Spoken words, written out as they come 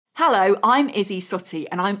Hello, I'm Izzy Suttie,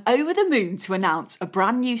 and I'm over the moon to announce a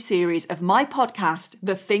brand new series of my podcast,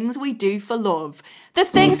 The Things We Do for Love. The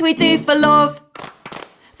Things We Do for Love.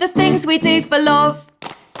 The Things We Do for Love.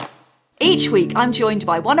 Each week, I'm joined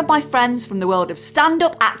by one of my friends from the world of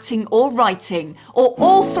stand-up acting or writing, or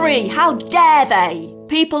all three, how dare they?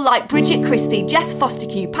 People like Bridget Christie, Jess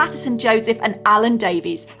Fostekew, Patterson Joseph and Alan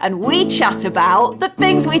Davies, and we chat about the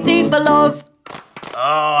things we do for love. Oh,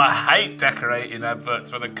 I hate decorating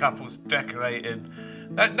adverts when a couple's decorating.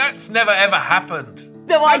 That's never ever happened.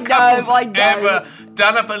 No, I know. Ever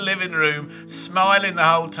done up a living room, smiling the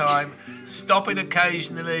whole time, stopping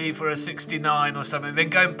occasionally for a 69 or something, then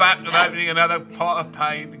going back and opening another pot of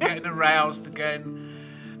paint and getting aroused again.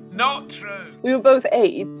 Not true. We were both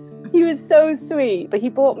 8. He was so sweet, but he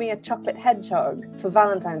bought me a chocolate hedgehog for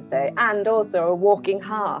Valentine's Day and also a walking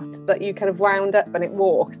heart that you kind of wound up and it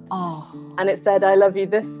walked. Oh. And it said, I love you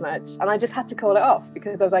this much. And I just had to call it off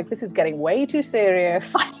because I was like, this is getting way too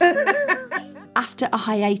serious. After a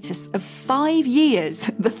hiatus of 5 years,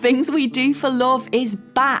 The Things We Do for Love is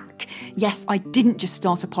back. Yes, I didn't just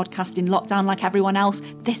start a podcast in lockdown like everyone else.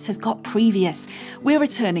 This has got previous. We're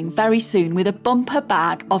returning very soon with a bumper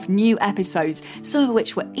bag of new episodes, some of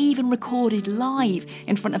which were even recorded live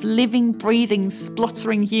in front of living, breathing,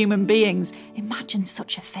 spluttering human beings. Imagine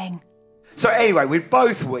such a thing. So anyway, we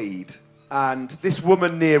both weed, and this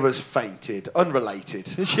woman near us fainted, unrelated.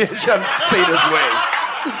 She hadn't seen us weed.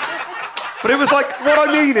 But it was like, what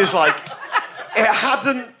I mean is like, it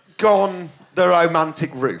hadn't gone the romantic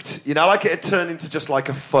route, you know, like it had turned into just like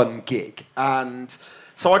a fun gig. And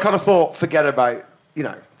so I kind of thought, forget about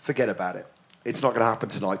it. It's not going to happen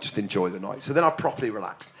tonight, just enjoy the night. So then I properly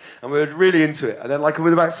relaxed, and we were really into it. And then like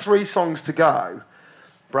with about 3 songs to go,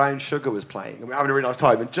 Brown Sugar was playing, and we were having a really nice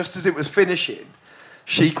time. And just as it was finishing,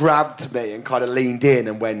 she grabbed me and kind of leaned in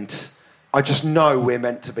and went, I just know we're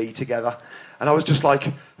meant to be together. And I was just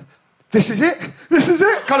like, this is it,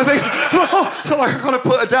 kind of thing. So like, I kind of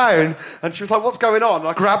put her down, and she was like, what's going on? And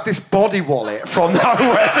I grabbed this body wallet from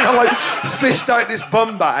nowhere, so I like fished out this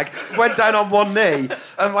bum bag, went down on one knee,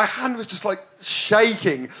 and my hand was just like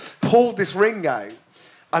shaking, pulled this ring out,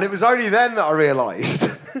 and it was only then that I realised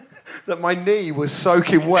that my knee was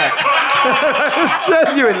soaking wet. I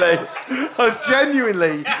was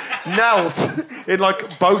genuinely knelt in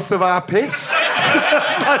like both of our piss.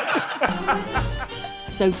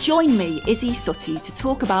 So join me, Izzy Suttie, to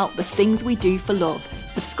talk about the things we do for love.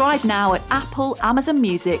 Subscribe now at Apple, Amazon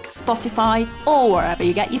Music, Spotify, or wherever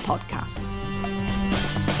you get your podcasts.